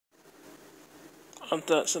I'm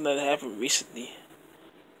thought something that happened recently.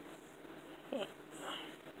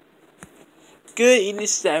 Good eating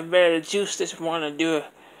this better juice this morning to do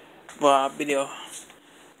a video.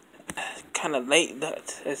 Kinda late,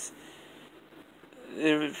 but it's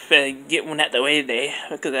get one out the way today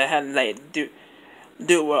because I had to do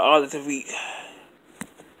it with all of the week.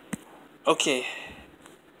 Okay.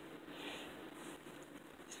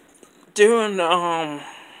 During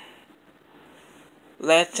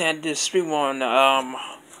last time I did a stream on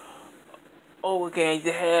old games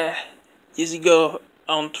they had years ago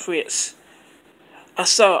on Twitch, I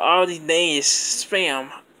saw all these names spam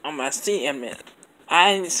on my Steam.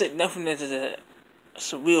 I didn't say nothing as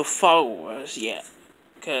some real followers yet,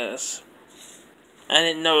 cause I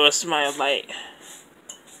didn't know if somebody was like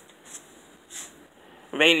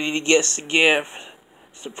ready to give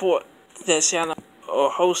support to that channel or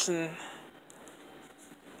hosting.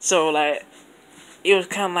 So like it was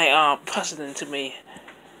kind of like puzzling to me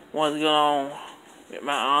what's going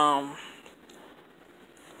on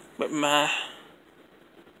with my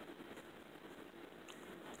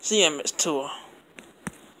CMS tour,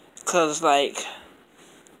 cause like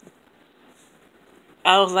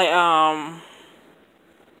I was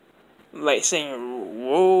like saying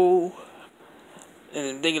whoa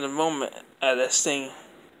and thinking the moment of this thing.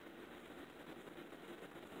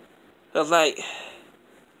 Cause like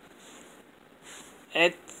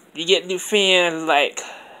and you get new fans like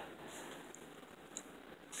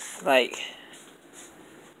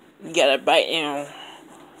you gotta bite in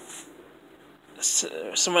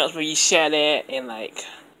someone else where you shot at and like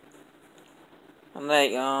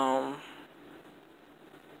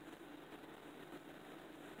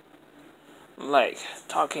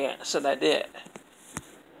talking and stuff like that.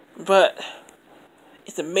 But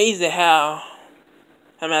it's amazing how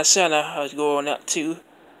my channel was going up to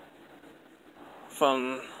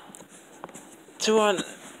from 200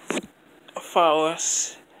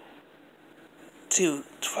 followers to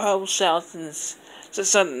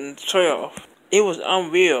 12,612. It was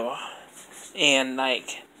unreal, and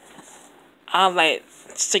like I like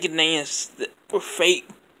sticking names that were fake,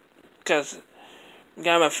 cause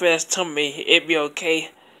guy my friends told me it'd be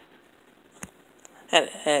okay. Had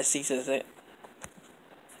to see something.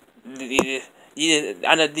 I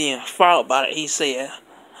didn't follow about it. He said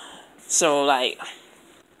so. Like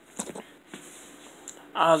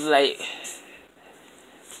I was like,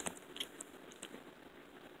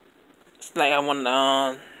 it's like I want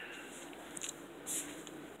to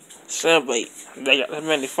celebrate. They got that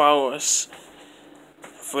many followers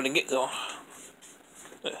for the get go.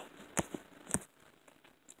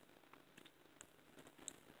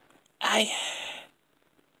 I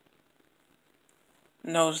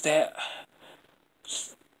knows that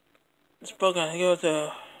spoken here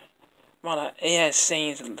to one it has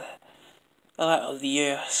changed a lot of the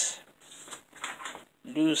years.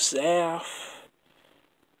 New staff,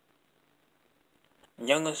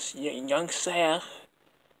 young staff,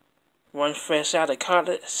 one fresh out of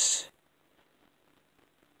college.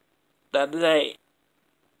 The other day,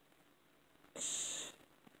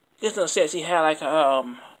 just don't say she had like a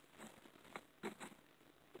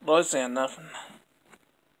boyfriend or nothing.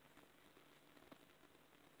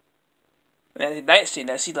 And the night scene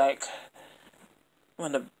that she like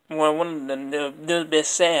one of the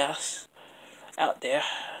best staffs out there.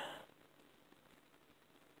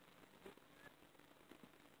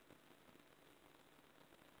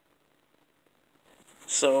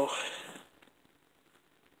 So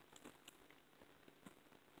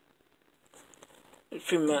it's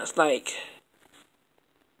pretty much like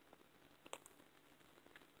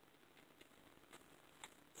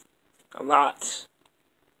a lot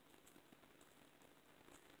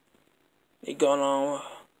it going on.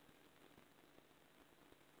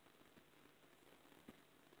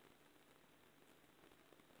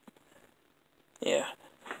 Yeah.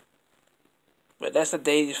 But that's the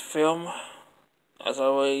day's film. As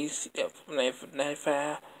always, from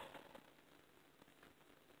 95.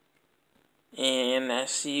 And I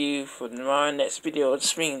see you for tomorrow next video on the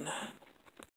screen.